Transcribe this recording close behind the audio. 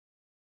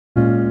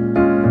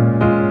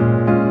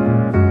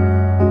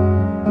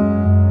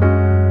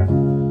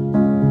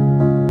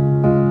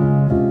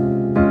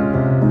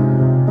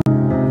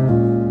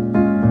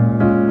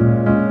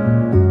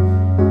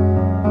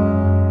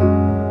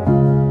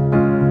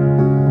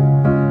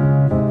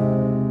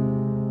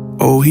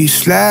he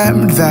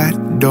slammed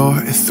that door,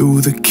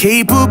 threw the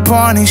cape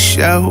upon his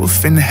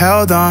shelf and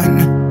held on.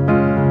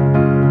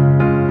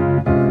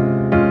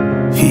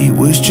 He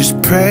was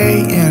just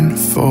praying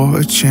for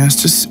a chance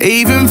to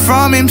save him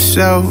from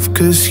himself,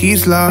 'cause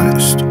he's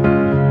lost.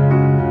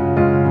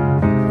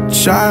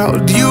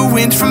 Child, you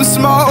went from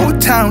small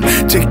town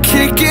to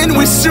kicking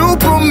with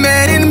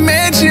Superman in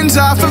mansions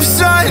off of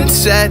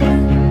Sunset.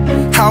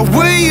 How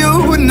were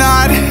you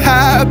not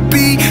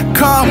happy?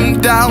 Calm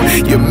down,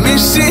 you're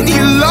missing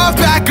your love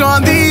back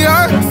on the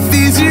earth.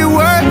 Is it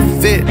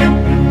worth it?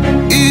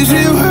 Is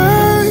it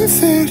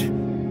worth it?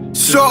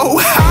 So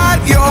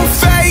hide your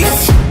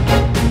face,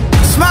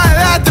 smile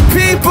at the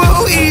people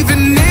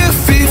even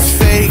if it's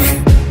fake,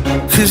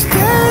 'cause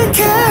they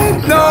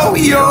can't know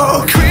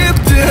your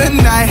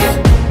kryptonite.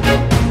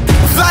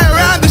 Fly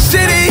around the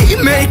city,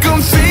 make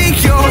them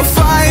think you're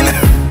fine,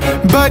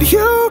 but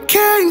you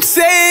can't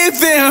save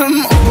them.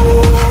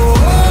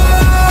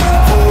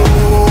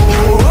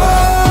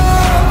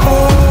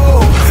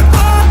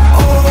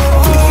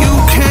 You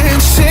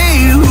can't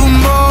save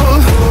them all.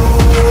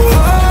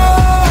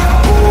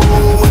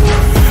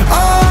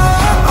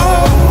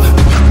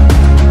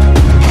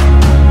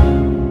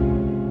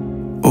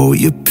 Oh,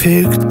 you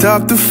picked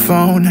up the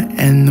phone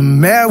and the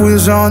mayor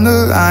was on the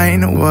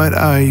line. What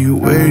are you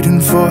waiting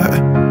for?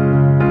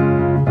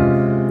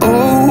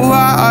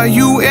 Why are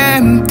you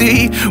empty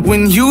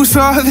when you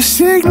saw the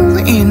signal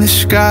in the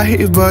sky,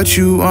 but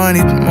you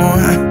wanted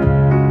more?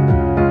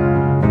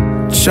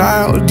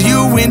 Child, you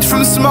went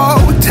from small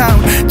town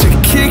to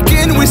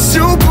kicking with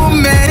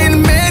Superman in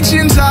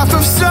mansions off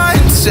of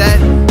Sunset.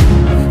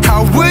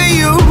 How were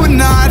you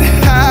not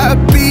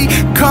happy?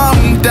 Calm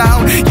down,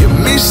 you're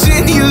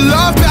missing your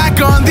love back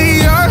on the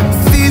earth.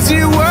 Is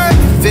it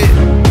worth it?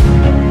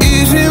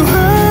 Is it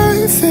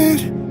worth it?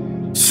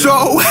 So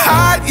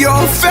hide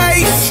your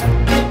face,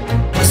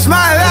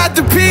 smile at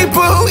the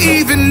people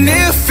even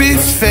if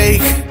it's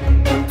fake,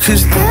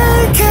 'cause they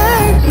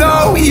can't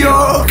know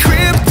your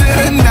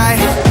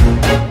kryptonite.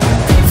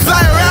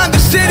 Fly around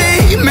the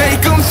city,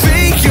 make them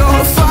think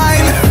you're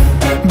fine,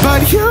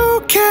 but you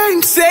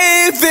can't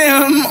save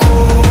them.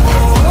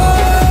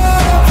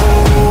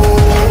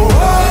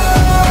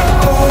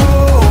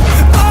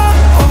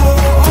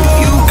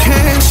 You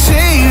can't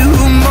save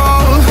them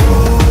all.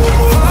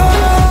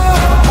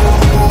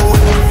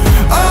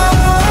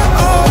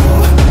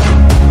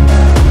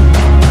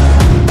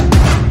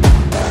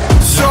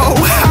 So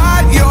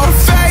hide your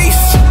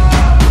face,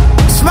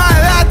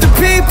 smile at the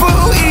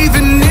people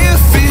even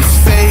if it's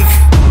fake,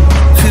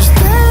 'cause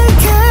they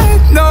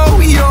can't know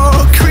your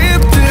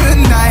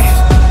kryptonite.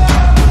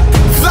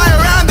 Fly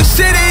around the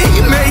city,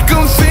 make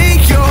them think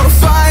you're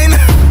fine,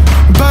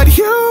 but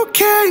you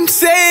can't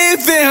save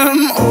them.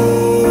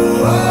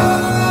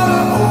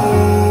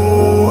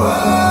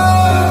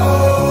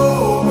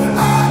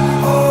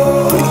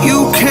 But you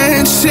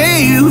can't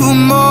save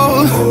them all.